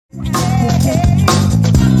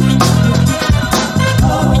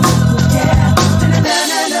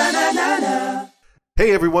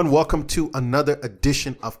Hey everyone, welcome to another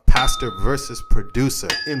edition of Pastor versus Producer.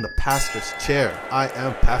 In the pastor's chair, I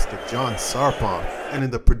am Pastor John Sarpong. And in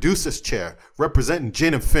the producer's chair, representing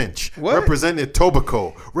Jane and Finch, representing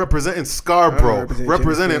Etobicoke, representing Scarborough,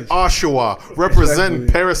 representing Oshawa, representing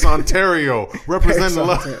Paris, Ontario, representing...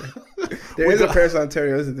 There is a Paris,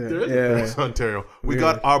 Ontario, isn't there? There is a Paris, Ontario. We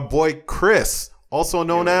got our boy Chris, also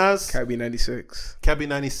known as... Cabby 96. Cabby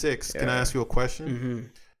 96. Can I ask you a question? Mm-hmm.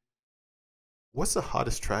 What's the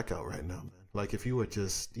hottest track out right now, man? Like if you were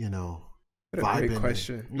just, vibing. Great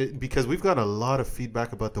question. Because we've got a lot of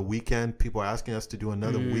feedback about the weekend. People are asking us to do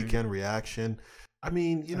another weekend reaction. I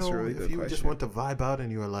mean, if you just want to vibe out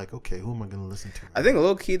and you were like, okay, who am I going to listen to? I think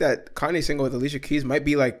low key that Kanye single with Alicia Keys might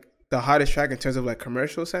be like the hottest track in terms of like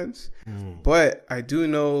commercial sense. But I do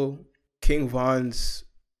know King Von's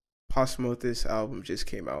Postmotus album just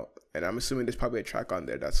came out. And I'm assuming there's probably a track on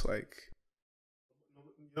there that's like...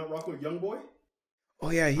 You don't rock with Youngboy? Oh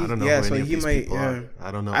yeah, I don't know so he might. Yeah. I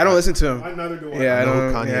don't know. I don't listen to him. I neither do I. Yeah, I don't know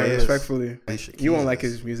who Kanye is. Respectfully, you won't like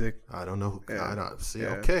his music. I don't know. I don't see.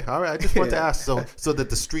 Yeah. Okay, all right. I just want to ask so that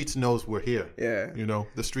the streets knows we're here. Yeah,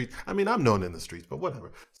 the street. I mean, I'm known in the streets, but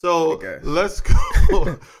whatever. So let's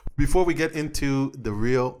go. Before we get into the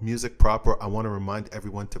real music proper, I want to remind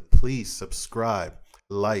everyone to please subscribe,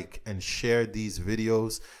 like, and share these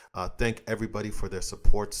videos. Thank everybody for their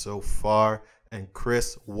support so far. And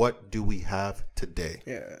Chris, what do we have today?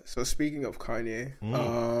 Yeah. So speaking of Kanye,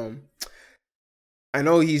 I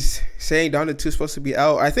know he's saying Donda 2 is supposed to be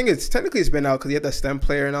out. I think it's been out because he had the stem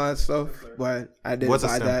player and all that stuff. But I didn't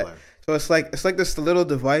buy that. Player? So it's like this little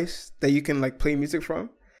device that you can like play music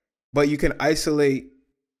from, but you can isolate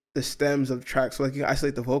the stems of tracks. So like you can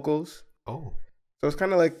isolate the vocals. Oh. So it's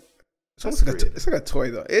kind of like it's like a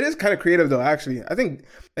toy though. It is kind of creative though. Actually, I think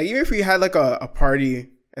like even if you had like a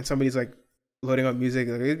party and somebody's like loading up music,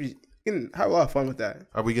 like, you can have a lot of fun with that.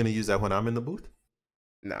 Are we going to use that when I'm in the booth?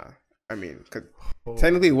 Nah. I mean, cause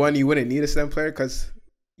technically, you wouldn't need a stem player because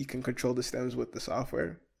you can control the stems with the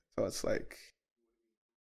software. So it's like...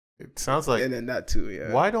 It sounds like... And then that too,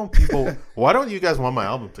 yeah. Why don't you guys want my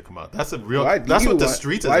album to come out? That's what the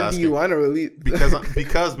streets is asking. Why do you want to release...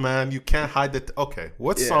 Because, man, you can't hide it. Okay,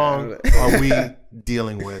 what song are we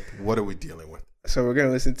dealing with? What are we dealing with? So we're going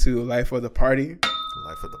to listen to Life of the Party.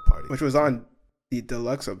 Life of the Party. Which was on the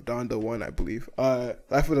deluxe of Donda 1, I believe.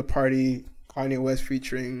 Life of the Party, Kanye West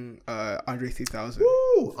featuring Andre 3000.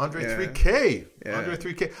 Woo! Andre 3K. Yeah. Andre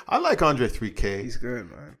 3K. I like Andre 3K. He's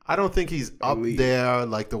good, man. I don't think he's up there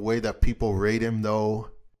like the way that people rate him, though.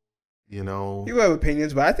 People have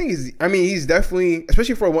opinions, but I think he's definitely,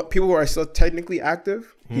 especially for people who are still technically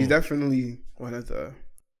active, he's definitely one of the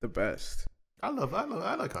best. I like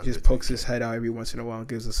Kanye. He just pokes his head out every once in a while and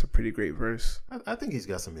gives us a pretty great verse. I think he's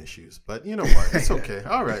got some issues, but you know what? It's okay.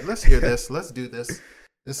 All right, let's hear this. Let's do this.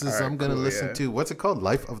 This is I'm going to listen to, what's it called?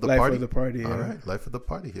 Life of the Party? Life of the Party, yeah. All right, Life of the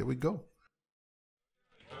Party. Here we go.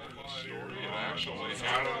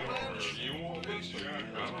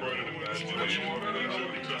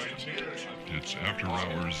 It's after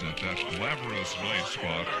hours at that glamorous night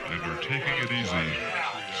spot, and we're taking it easy,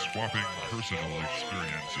 swapping personal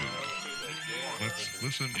experiences. Let's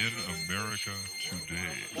listen in America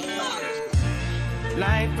today.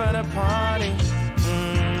 Life of the party.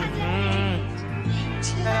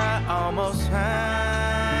 I almost had.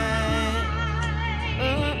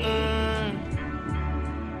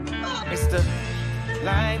 It's the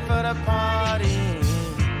life of the party.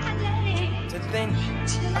 To think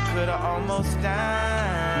I could have almost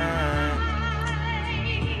died.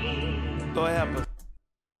 Go ahead.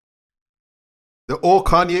 The old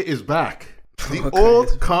Kanye is back. The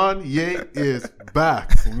old Kanye is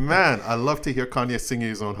back. Man, I love to hear Kanye singing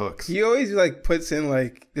his own hooks. He always like puts in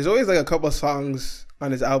like, there's always like a couple of songs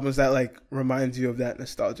on his albums that like reminds you of that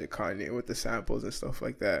nostalgic Kanye with the samples and stuff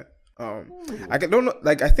like that. I don't know,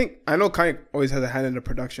 like I know Kanye always has a hand in the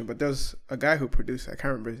production, but there's a guy who produced it. I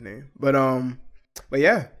can't remember his name, but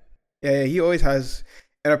yeah, he always has.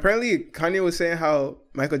 And apparently Kanye was saying how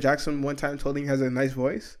Michael Jackson one time told him he has a nice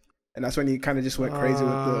voice. And that's when he kind of just went crazy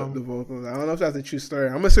with the vocals. I don't know if that's a true story.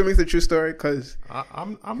 I'm assuming it's a true story because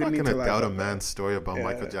I'm not going to doubt a man's story about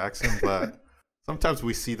Michael Jackson, but sometimes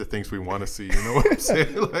we see the things we want to see. You know what I'm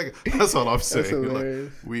saying? Like that's all I'm saying.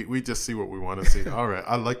 Like, we just see what we want to see. All right,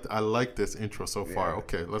 I like this intro so far.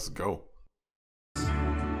 Okay, let's go.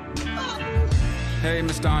 Hey,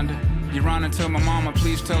 Miss Donda, you run into my mama,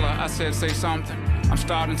 please tell her I said say something. I'm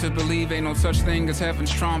starting to believe ain't no such thing as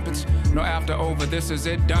heaven's trumpets. No after over, this is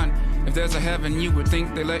it done. If there's a heaven, you would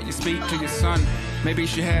think they let you speak to your son. Maybe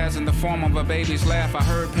she has in the form of a baby's laugh I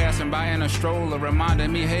heard passing by in a stroller,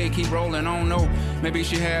 reminding me, hey, keep rolling on. No, maybe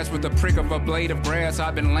she has with the prick of a blade of grass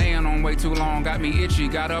I've been laying on way too long. Got me itchy,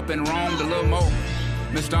 got up and roamed a little more.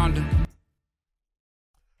 Miss Donda.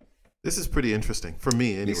 This is pretty interesting for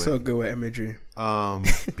me anyway. He's so good with imagery.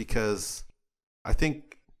 Because I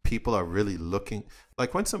think people are really looking,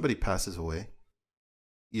 like when somebody passes away,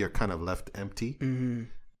 you're kind of left empty. Mm-hmm.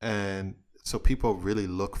 And so people really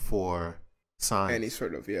look for signs. Any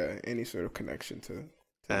sort of connection to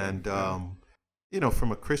and, you know,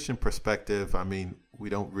 from a Christian perspective, I mean, we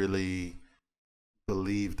don't really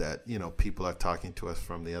believe that, you know, people are talking to us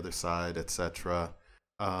from the other side, etc.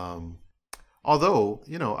 Although,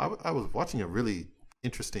 you know, I was watching a really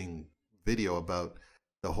interesting video about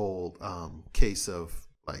the whole case of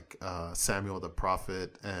like Samuel the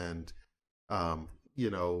prophet and, you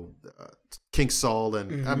know, King Saul.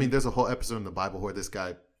 And I mean, there's a whole episode in the Bible where this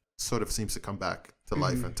guy sort of seems to come back to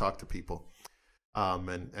life and talk to people.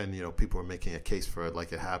 And you know, people are making a case for it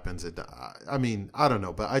like it happens. I mean, I don't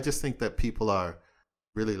know, but I just think that people are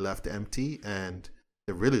really left empty and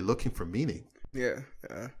they're really looking for meaning. Yeah.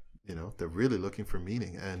 You know, they're really looking for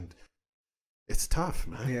meaning, and it's tough,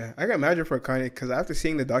 man. Yeah, I can imagine for Kanye, because after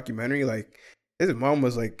seeing the documentary, like, his mom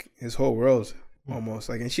was like his whole world almost.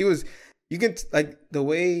 Like, and she was, you can, like, the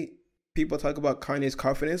way people talk about Kanye's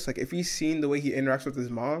confidence, like, if you've seen the way he interacts with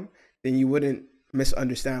his mom, then you wouldn't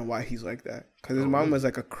misunderstand why he's like that. Because his mom was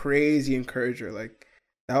like a crazy encourager. Like,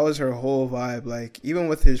 that was her whole vibe. Like, even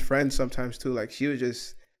with his friends sometimes too, like, she was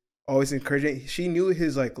just always encouraging. She knew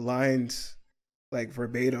his like lines like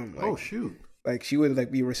verbatim. Like, oh shoot. Like, she would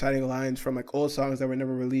like be reciting lines from like old songs that were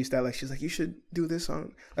never released, that like she's like, you should do this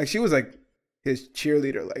song. Like, she was like his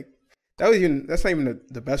cheerleader. Like, that's not even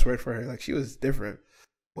the best word for her. Like, she was different.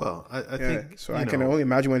 Well, I think so. I can only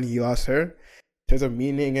imagine when he lost her in terms of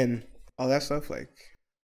meaning and all that stuff. Like,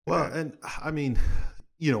 well, and I mean,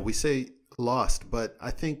 you know, we say lost, but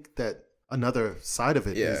I think that another side of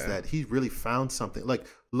it is that he really found something. Like,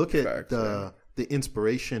 look at the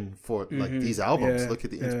inspiration for like these albums. Look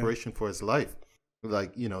at the inspiration for his life.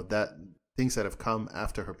 Like, you know, that things that have come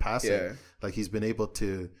after her passing. Like, he's been able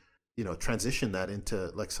to, you know, transition that into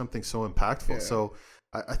like something so impactful. So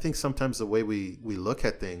I think sometimes the way we look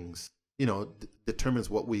at things, you know, determines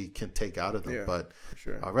what we can take out of them. But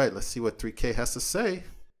all right, let's see what 3K has to say.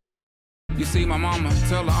 You see my mama,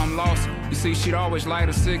 tell her I'm lost. You see, she'd always light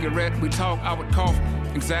a cigarette. We talk, I would cough,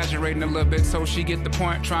 exaggerating a little bit so she get the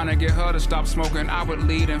point. Trying to get her to stop smoking. I would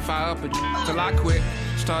lead and fire up till I quit.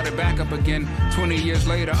 Started back up again. 20 years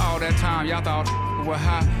later, all that time, y'all thought were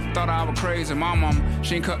high. Thought I was crazy. My mama,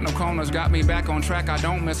 she ain't cut no corners. Got me back on track. I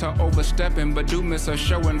don't miss her overstepping, but do miss her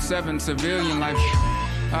showing 7 civilian life.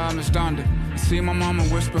 Miss Donda, you see my mama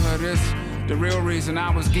whisper her this. The real reason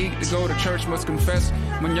I was geeked to go to church must confess.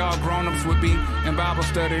 When y'all grown-ups would be in Bible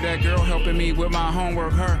study, that girl helping me with my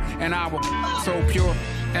homework, her and I were so pure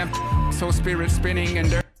and so spirit spinning and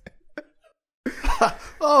dirt.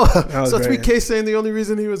 So 3K saying the only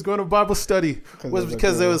reason he was going to Bible study was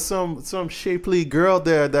because there was some shapely girl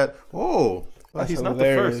there that, he's not the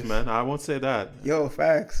first, man. I won't say that. Yo,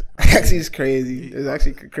 facts. Actually, it's crazy. There's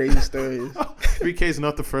actually crazy stories. 3K is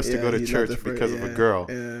not the first to go to church because of a girl.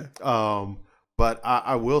 But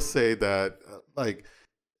I will say that, like,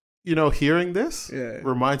 you know, hearing this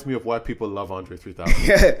reminds me of why people love Andre 3000.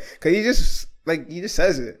 Yeah, because he just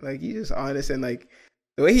says it. Like, he's just honest, and like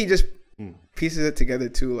the way he just pieces it together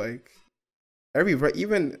too. Like,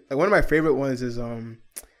 even like, one of my favorite ones is the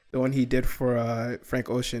one he did for Frank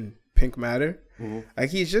Ocean, Pink Matter. Like,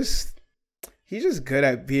 he's just good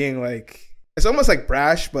at being like, it's almost like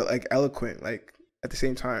brash but like eloquent, like at the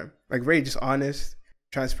same time, like very just honest,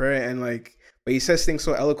 transparent, and like, but he says things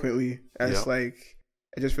so eloquently as like,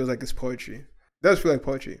 it just feels like it's poetry. It does feel like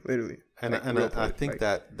poetry, literally. And like, I think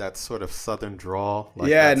like, that sort of southern drawl.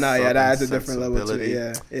 Like, that adds a different level to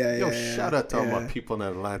it. Yeah. Shout out to all my people in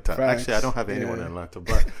Atlanta. Facts. Actually, I don't have anyone in Atlanta,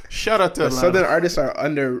 but shout out to Atlanta. Southern artists are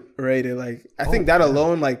underrated. Like, I think that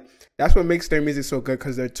alone, like, that's what makes their music so good,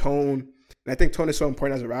 because their tone. And I think tone is so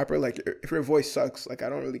important as a rapper. Like, if your voice sucks, like, I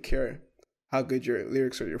don't really care how good your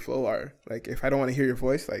lyrics or your flow are. Like, if I don't want to hear your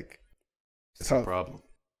voice, like, it's a problem.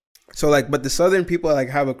 So, like, but the Southern people, like,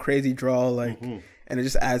 have a crazy drawl, like, and it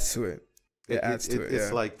just adds to it.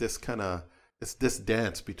 It's like this kind of, it's this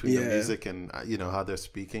dance between the music and, you know, how they're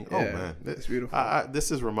speaking. Oh man, it's beautiful.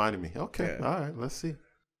 This is reminding me. Okay, all right, let's see.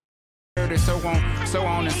 Heard it, so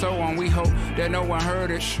on and so on. We hope that no one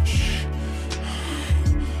heard it. Shh.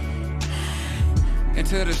 And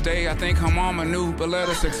to this day, I think her mama knew, but let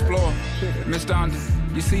us explore. Miss Donda,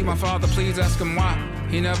 you see my father, please ask him why.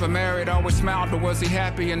 He never married, always smiled, but was he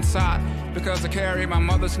happy inside? Because I carried my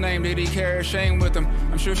mother's name, did he carry shame with him?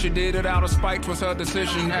 I'm sure she did it out of spite, 'twas her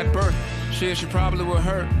decision at birth. She probably would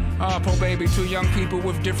hurt. Poor baby, two young people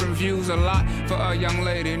with different views, a lot for a young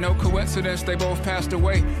lady. No coincidence, they both passed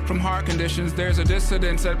away from heart conditions. There's a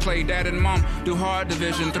dissidence at play, dad and mom do hard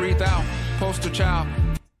division. 3,000, poster child.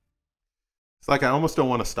 It's like I almost don't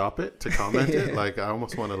want to stop it to comment it. Like I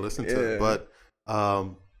almost want to listen to it. But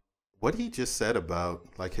what he just said about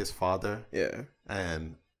like his father,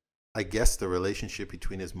 and I guess the relationship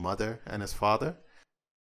between his mother and his father,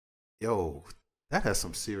 yo, that has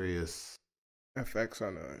some serious effects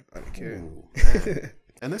on a kid. Ooh,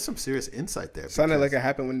 and there's some serious insight there. Sounded like it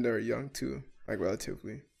happened when they were young too, like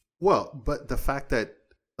relatively. Well, but the fact that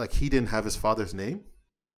like he didn't have his father's name,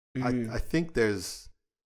 I think there's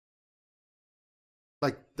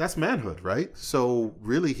like that's manhood, right? So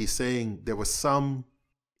really he's saying there was some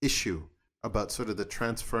issue about sort of the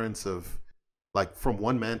transference of like from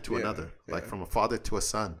one man to another, like from a father to a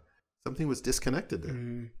son. Something was disconnected there.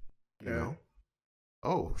 You know?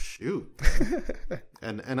 Oh shoot.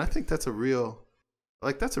 and I think that's a real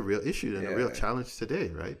issue and a real challenge today,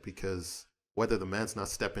 right? Because whether the man's not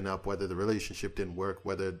stepping up, whether the relationship didn't work,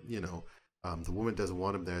 whether, the woman doesn't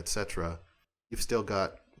want him there, etc., you've still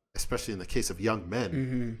got, especially in the case of young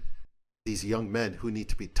men, these young men who need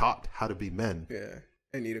to be taught how to be men. Yeah.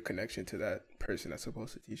 They need a connection to that person that's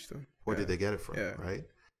supposed to teach them. Where did they get it from, right?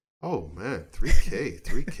 Oh, man,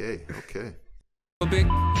 3K, okay. Big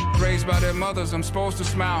raised by their mothers, I'm supposed to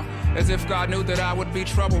smile as if God knew that I would be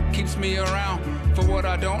trouble. Keeps me around for what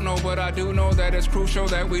I don't know, but I do know that it's crucial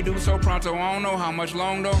that we do so pronto. I don't know how much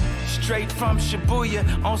long though. Straight from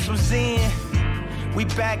Shibuya on some Zen. We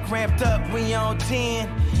back ramped up, we on 10.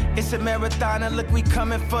 It's a marathon and look, we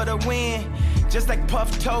coming for the win. Just like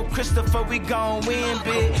Puff told Christopher, we gon' win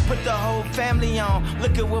big. Put the whole family on,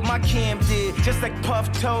 look at what my Kim did. Just like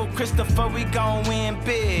Puff told Christopher, we gon' win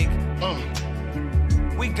big.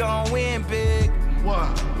 We gon' win big.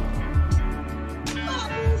 Wow.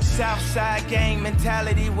 Southside gang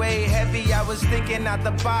mentality way heavy. I was thinking out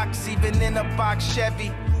the box, even in a box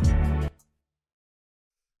Chevy.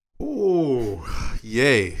 Ooh,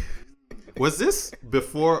 yay. Was this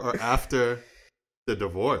before or after the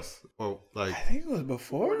divorce? Or like, I think it was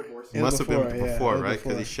before. It must have been before, right?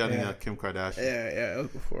 Because he's shutting out Kim Kardashian. Yeah, it was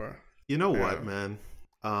before. You know what, man?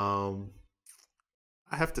 I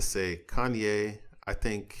have to say, Kanye, I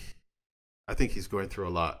think he's going through a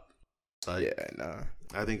lot. Like,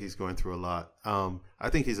 I think he's going through a lot. I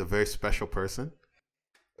think he's a very special person.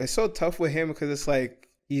 It's so tough with him because it's like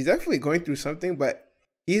he's definitely going through something, but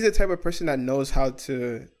he's the type of person that knows how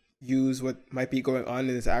to use what might be going on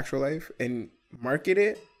in his actual life and market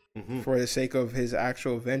it for the sake of his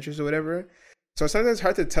actual ventures or whatever. So sometimes it's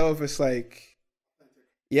hard to tell if it's like,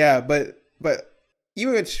 but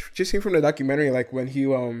even it just came from the documentary, like when he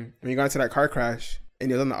got into that car crash and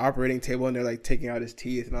he was on the operating table and they're like taking out his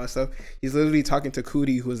teeth and all that stuff. He's literally talking to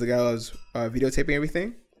Cootie, who was the guy that was videotaping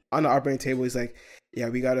everything on the operating table. He's like, yeah,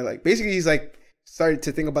 we gotta like, basically he's like started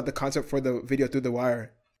to think about the concept for the video through the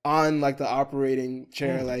wire on like the operating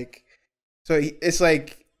chair. Like, so it's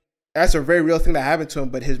like, that's a very real thing that happened to him,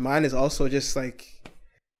 but his mind is also just like,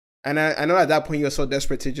 and I know at that point he was so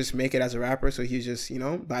desperate to just make it as a rapper. So he's just,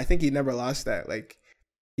 but I think he never lost that. Like,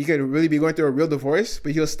 he could really be going through a real divorce,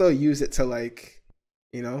 but he'll still use it to like,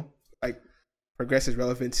 like progress his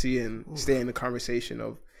relevancy and stay in the conversation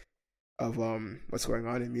of what's going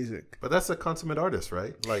on in music. But that's a consummate artist,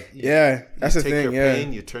 right? Like, that's the thing. You take your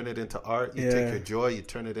pain, you turn it into art. You take your joy, you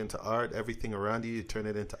turn it into art. Everything around you, you turn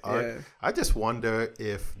it into art. Yeah. I just wonder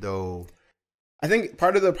if though. I think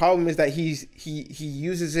part of the problem is that he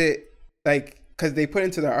uses it like because they put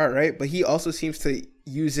into the art, right? But he also seems to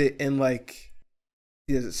use it in like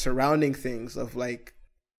the surrounding things of like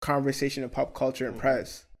conversation of pop culture and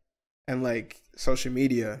press and like social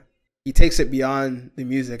media. He takes it beyond the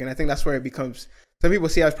music, and I think that's where it becomes. Some people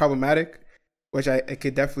see it as problematic, which it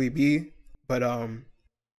could definitely be. But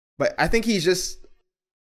I think he's just,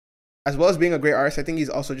 as well as being a great artist, I think he's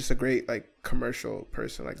also just a great like commercial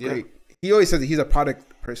person. Like great. He always says that he's a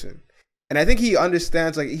product person, and I think he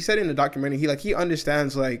understands. Like he said in the documentary, he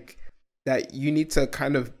understands like that you need to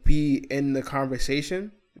kind of be in the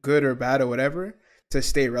conversation, good or bad or whatever, to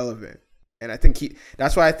stay relevant. And I think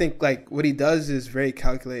that's why I think like what he does is very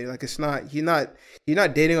calculated. Like he's not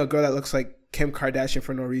dating a girl that looks like Kim Kardashian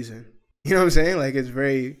for no reason. You know what I'm saying? Like it's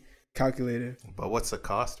very calculated. But what's the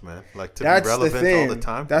cost, man? Like to be relevant all the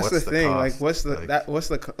time. That's the thing. Like what's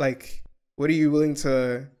what are you willing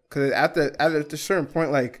to? Because at a certain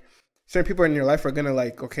point, like certain people in your life are gonna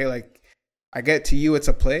like, okay, like I get to you, it's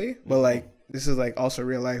a play, but like this is like also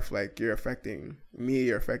real life. Like you're affecting me,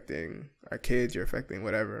 you're affecting our kids, you're affecting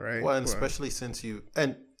whatever, right? Well, and especially since you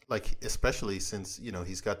know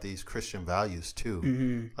he's got these Christian values too.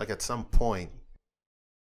 Mm-hmm. Like at some point,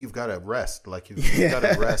 you've got to rest. Like you've got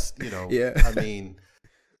to rest. You know, I mean,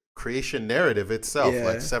 creation narrative itself.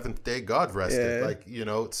 Like seventh day, God rested. Like you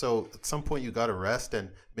know, so at some point you got to rest, and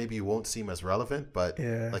maybe you won't seem as relevant, but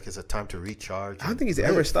like it's a time to recharge. I don't think he's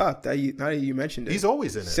ever stopped. Now that you mentioned it, he's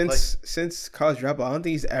always in it since College Dropout. I don't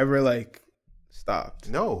think he's ever like stopped.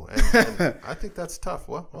 No, and I think that's tough.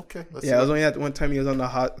 Well, okay, let's see. It was only that one time he was on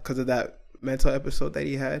the because of that mental episode that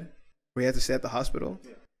he had, where he had to stay at the hospital.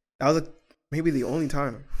 That was maybe the only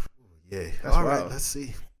time. Yeah. That's all right, wild. let's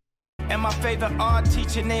see. And my favorite art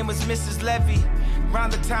teacher name was Mrs. Levy.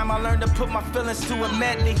 Around the time I learned to put my feelings to a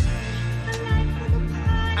medley.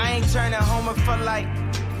 I ain't turning homer for like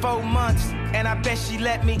 4 months, and I bet she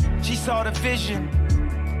let me. She saw the vision.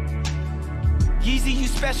 Yeezy, you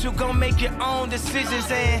special, gon' make your own decisions,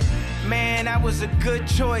 and man, that was a good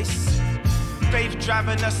choice. Faith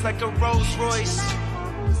driving us like a Rolls Royce.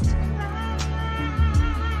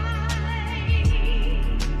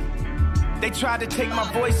 They tried to take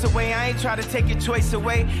my voice away, I ain't try to take your choice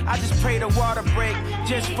away. I just pray the water break,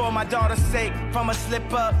 just for my daughter's sake. From a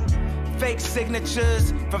slip up, fake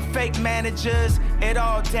signatures, from fake managers, it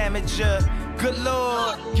all damage her. Good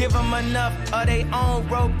Lord, give them enough of their own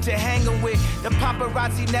rope to hang them with. The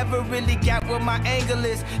paparazzi never really got what my angle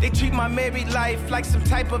is. They treat my married life like some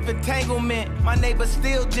type of entanglement. My neighbors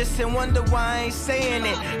still just and wonder why I ain't saying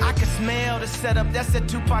it. I can smell the setup, that's a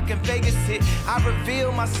Tupac and Vegas hit. I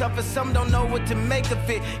reveal myself and some don't know what to make of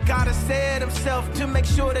it. Gotta said himself to make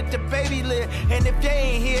sure that the baby live. And if they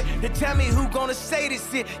ain't here, then tell me who gonna say this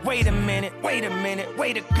shit. Wait a minute, wait a minute,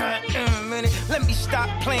 wait a minute. Let me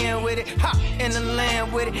stop playing with it. Hop in the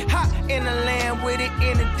land with it, hop in the land with it.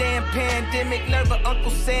 In a damn pandemic, never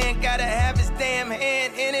Uncle Sam gotta have his damn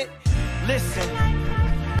hand in it. Listen.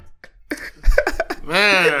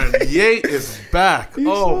 Man, Ye is back.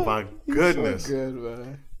 My goodness. So good,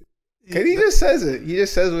 man. Cause he just says it. He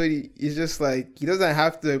just says what he's just like, he doesn't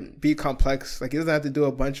have to be complex. Like he doesn't have to do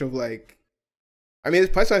a bunch of like, I mean his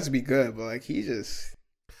punchlines to be good, but like he just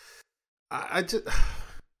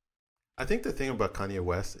I think the thing about Kanye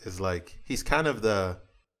West is like he's kind of the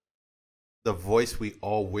voice we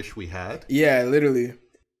all wish we had. Yeah, literally.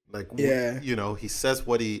 Like, you know, he says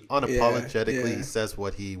what he unapologetically he says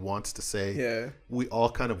what he wants to say. Yeah, we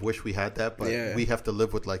all kind of wish we had that, but we have to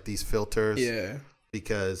live with like these filters. Yeah,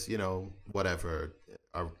 because you know whatever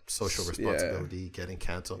our social responsibility, getting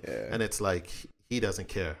canceled, and it's like he doesn't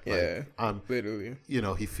care. Yeah, like, literally. You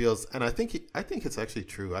know, he feels, and I think it's actually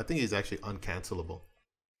true. I think he's actually uncancelable.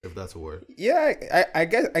 If that's a word. Yeah, I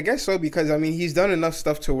guess so, because I mean he's done enough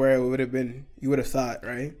stuff to where it would have been, you would have thought,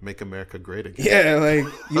 right? Make America great again. Yeah,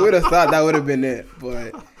 like you would have thought that would have been it,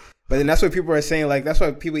 but then that's what people are saying. Like that's why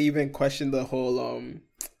people even question the whole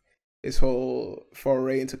his whole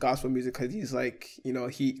foray into gospel music, because he's like, you know,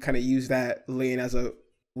 he kind of used that lane as a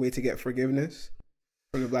way to get forgiveness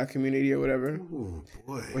from the black community or whatever. Ooh,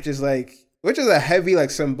 boy. Which is a heavy like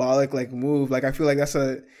symbolic like move. Like I feel like that's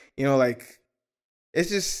a, you know, like. It's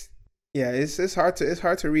just, it's hard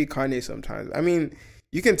to read Kanye sometimes. I mean,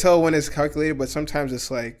 you can tell when it's calculated, but sometimes it's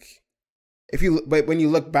like, but when you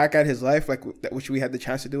look back at his life, like which we had the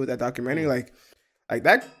chance to do with that documentary, like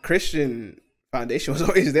that Christian foundation was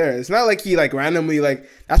always there. It's not like he like randomly like.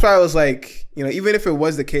 That's why I was like, you know, even if it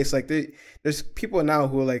was the case, like there's people now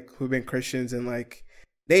who've been Christians and like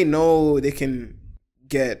they know they can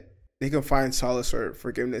find solace or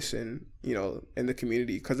forgiveness in, you know, in the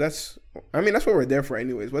community, because that's what we're there for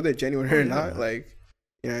anyways, whether genuine or not. Like,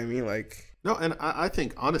 you know what I mean? Like, no, and I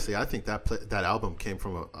think honestly, that album came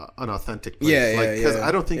from an authentic place. Because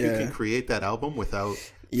I don't think you can create that album without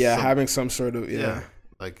having some sort of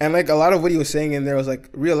like, and like a lot of what he was saying in there was like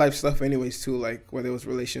real life stuff anyways too, like whether it was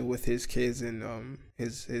relation with his kids and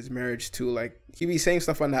his marriage too. Like he be saying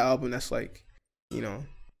stuff on that album that's like, you know.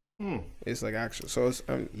 It's like actual, so it's,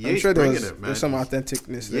 I'm sure there's some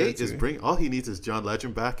authenticness there too. All he needs is John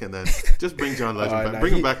Legend back, and then just bring John Legend back.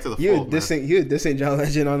 Bring him back to the fold. He was dissing John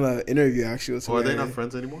Legend on the interview actually. Are they not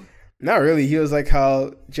friends anymore? Not really. He was like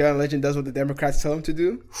how John Legend does what the Democrats tell him to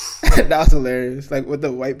do. That was hilarious. Like with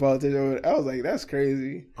the white politician, I was like, that's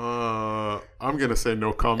crazy. I'm gonna say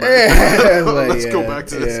no comment. Let's go back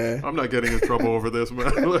to this. I'm not getting in trouble over this,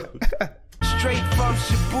 man. Straight from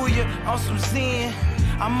Shibuya on some Zen.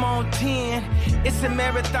 I'm on 10. It's a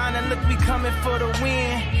marathon and look, we coming for the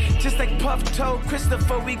win. Just like Puff told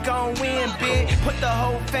Christopher, we gon' win big. Put the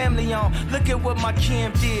whole family on. Look at what my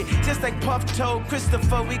Kim did. Just like Puff told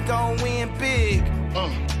Christopher, we gon' win big.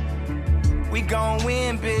 we gon'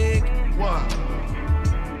 win big. What?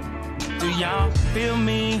 Do y'all feel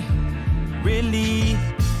me? Really?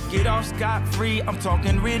 Get off scot-free, I'm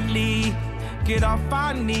talking really. Get off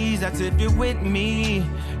our knees, that's if you're with me.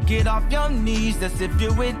 Get off your knees, that's if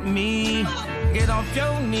you're with me. Get off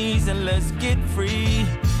your knees and let's get free.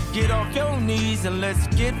 Get off your knees and let's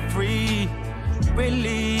get free.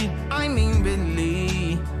 Really, I mean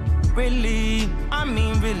really. Really, I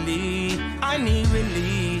mean really. I need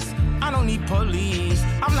release. I don't need police.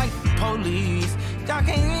 I'm like police. Y'all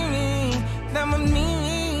can't hear me. Them with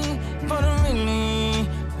me. For the really,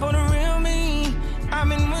 for the real me. I've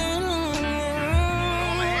been winning.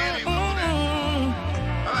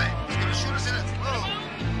 Alright, let's get the shooters in it. Whoa.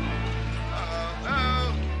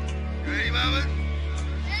 Uh-oh. You ready, mama?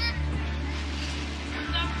 I'm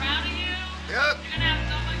so proud of you. Yep. You're gonna have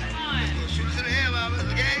so much fun. Let's go shoot us in the air, mama,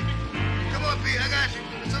 okay? Come on, Pete, I got you.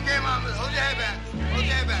 It's okay, mama. Hold your head back. Hold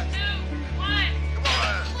your head back. 2, 1. Come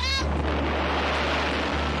on.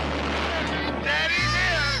 Daddy's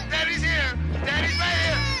here. Daddy's here. Daddy's right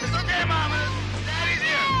here. It's okay, mama. Daddy's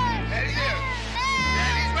here. Daddy's here.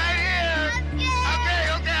 Daddy's right here. Okay,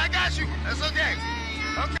 okay, I got you. That's okay.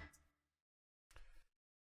 Okay.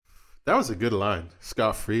 That was a good line.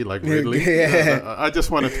 Scot-free, like Ridley. Yeah. I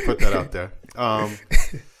just wanted to put that out there.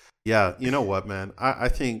 Yeah, you know what, man? I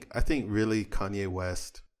think really Kanye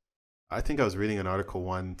West, I think I was reading an article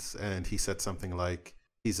once and he said something like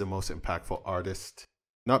he's the most impactful artist,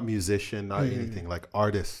 not musician, not anything, like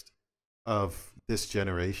artist of this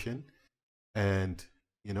generation. And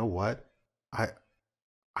you know what? I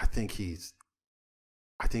think he's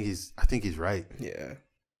right. Yeah.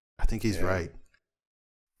 I think he's right.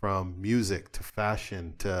 From music to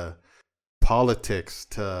fashion to politics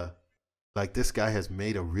to, like, this guy has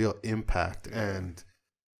made a real impact, and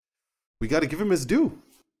we got to give him his due.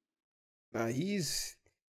 He's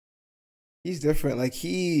different. Like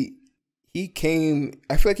he came.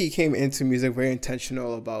 I feel like he came into music very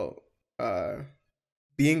intentional about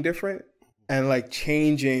being different and like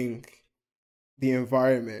changing the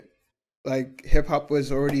environment. Like hip hop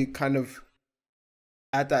was already kind of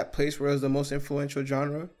at that place where it was the most influential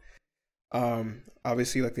genre.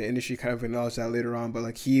 Obviously, like the industry kind of acknowledged that later on,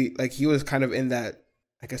 but he was kind of in that,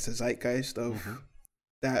 I guess, the zeitgeist of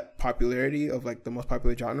that popularity of like the most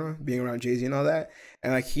popular genre, being around Jay-Z and all that.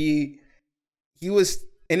 And like he was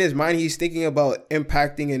in his mind, he's thinking about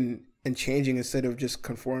impacting and changing instead of just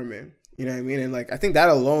conforming. You know what I mean? And like I think that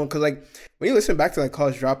alone, because like when you listen back to like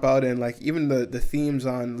College Dropout and like even the themes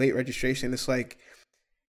on Late Registration, it's like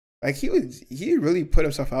he really put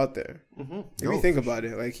himself out there. If you think about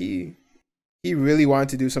it, like he really wanted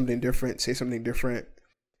to do something different, say something different,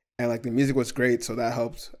 and like the music was great, so that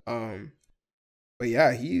helped. But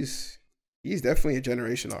yeah, he's definitely a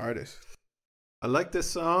generational artist. I like this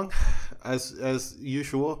song. As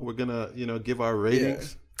usual, we're gonna give our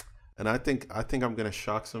ratings, and I think I'm gonna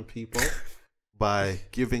shock some people by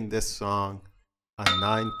giving this song a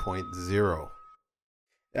 9.0.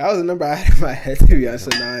 That was the number I had in my head, to be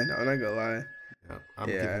honest. A 9. I'm not gonna lie. Yeah, I'm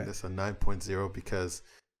giving this a 9.0 because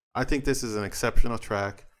I think this is an exceptional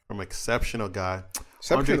track from an exceptional guy.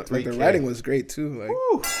 Like the writing was great too. Like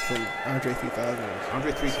from Andre 3000.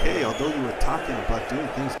 Andre 3K, although you were talking about doing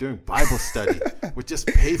things during Bible study, we're just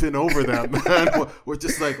paving over that, man. We're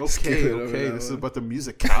just like, okay, this is about the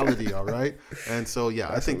musicality, all right? And so, yeah,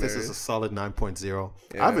 I think this is a solid 9.0.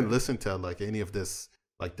 I haven't listened to like any of this,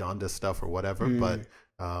 like Donda stuff or whatever, but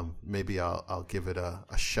maybe I'll give it a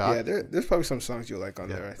shot. Yeah, there's probably some songs you'll like on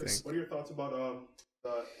there, I think. What are your thoughts about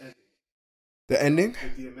the ending? The ending?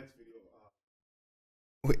 The DMX video.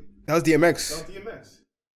 Wait, that was DMX. That was DMX.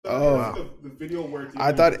 Oh, the video where DMX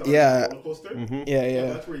I thought, yeah. Yeah,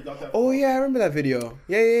 yeah. that's where he got that. Oh yeah, I remember that video.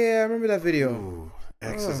 Yeah, I remember that video. Ooh,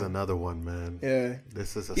 X is another one, man. Yeah,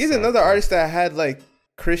 this is. He's another artist that had like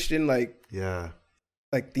Christian like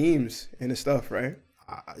themes in his stuff, right?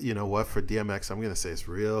 You know what? For DMX, I'm gonna say it's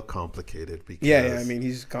real complicated because I mean,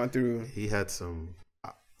 he's gone through. He had some.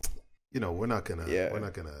 We're not gonna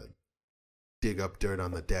dig up dirt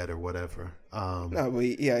on the dead or whatever. No, but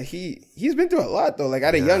he's been through a lot though. Like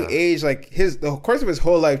at a young age, like the course of his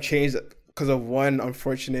whole life changed because of one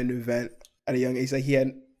unfortunate event at a young age. Like he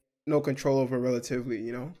had no control over relatively,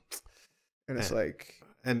 and it's like,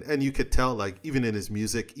 and you could tell, like even in his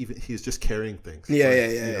music, even he's just carrying things.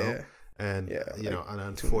 And like, an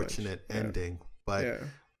unfortunate ending,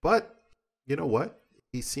 but you know what?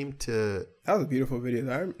 He seemed to. That was a beautiful video.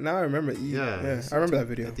 Now I remember. I remember that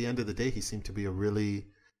video. At the end of the day, he seemed to be a really,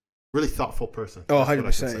 really thoughtful person. Oh,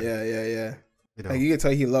 100%. Yeah. Like you can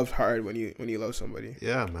tell he loved hard when you love somebody.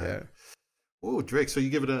 Yeah, man. Yeah. Oh, Drake. So you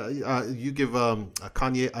give it a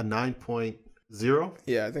Kanye a 9.0?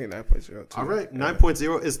 Yeah, I think 9.0. All right,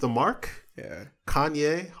 9.0 is the mark. Yeah.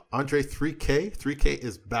 Kanye, Andre 3K. 3K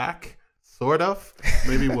is back, sort of.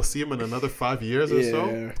 Maybe we'll see him in another 5 years or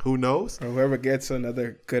so. Who knows? Or whoever gets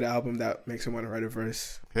another good album that makes him want to write a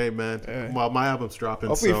verse. Hey, man. Well, my album's dropping.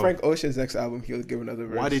 Hopefully Frank Ocean's next album, he'll give another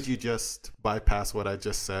verse. Why did you just bypass what I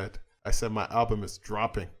just said? I said my album is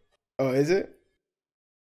dropping. Oh, is it?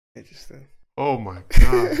 Interesting. Oh my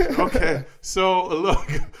God. Okay. So look,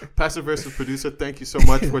 Pastor versus Producer, thank you so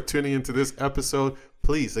much for tuning into this episode.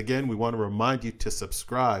 Please, again, we want to remind you to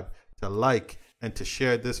subscribe, to like, and to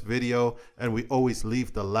share this video. And we always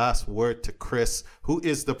leave the last word to Chris, who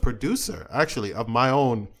is the producer, actually, of my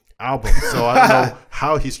own album. So I don't know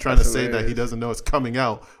how he's trying to say that he doesn't know it's coming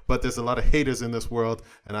out, but there's a lot of haters in this world.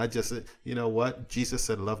 And I just, you know what? Jesus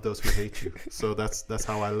said, love those who hate you. So that's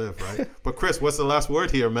how I live, right? But Chris, what's the last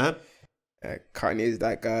word here, man? Kanye's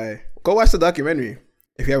that guy. Go watch the documentary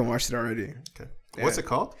if you haven't watched it already. Okay. What's it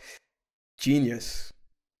called? Genius.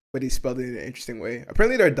 But he spelled it in an interesting way.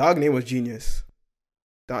 Apparently their dog name was Genius.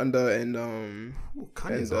 Donda and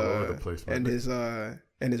Kanye's all over the place, man.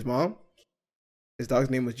 And his mom. His dog's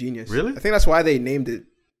name was Genius. Really? I think that's why they named it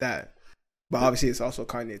that. But obviously it's also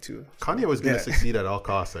Kanye too. Kanye was gonna succeed at all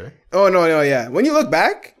costs, eh? Oh no, yeah. When you look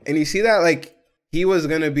back and you see that, like, he was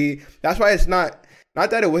gonna be, that's why it's not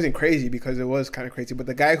that it wasn't crazy, because it was kind of crazy, but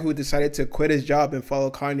the guy who decided to quit his job and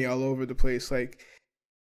follow Kanye all over the place, like,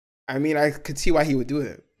 I mean, I could see why he would do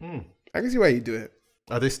it. I can see why he'd do it.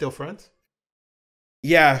 Are they still friends?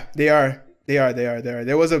 Yeah, they are.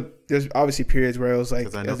 There's obviously periods where it was like,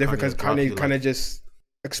 it was different because Kanye kind of just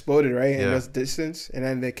exploded, right? And was distance, and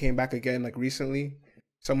then they came back again, like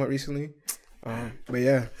somewhat recently. But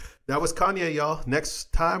yeah. That was Kanye, y'all.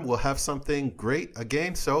 Next time we'll have something great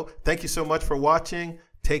again. So thank you so much for watching.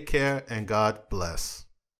 Take care and God bless.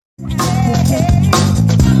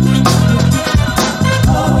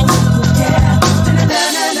 Oh,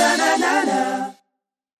 yeah.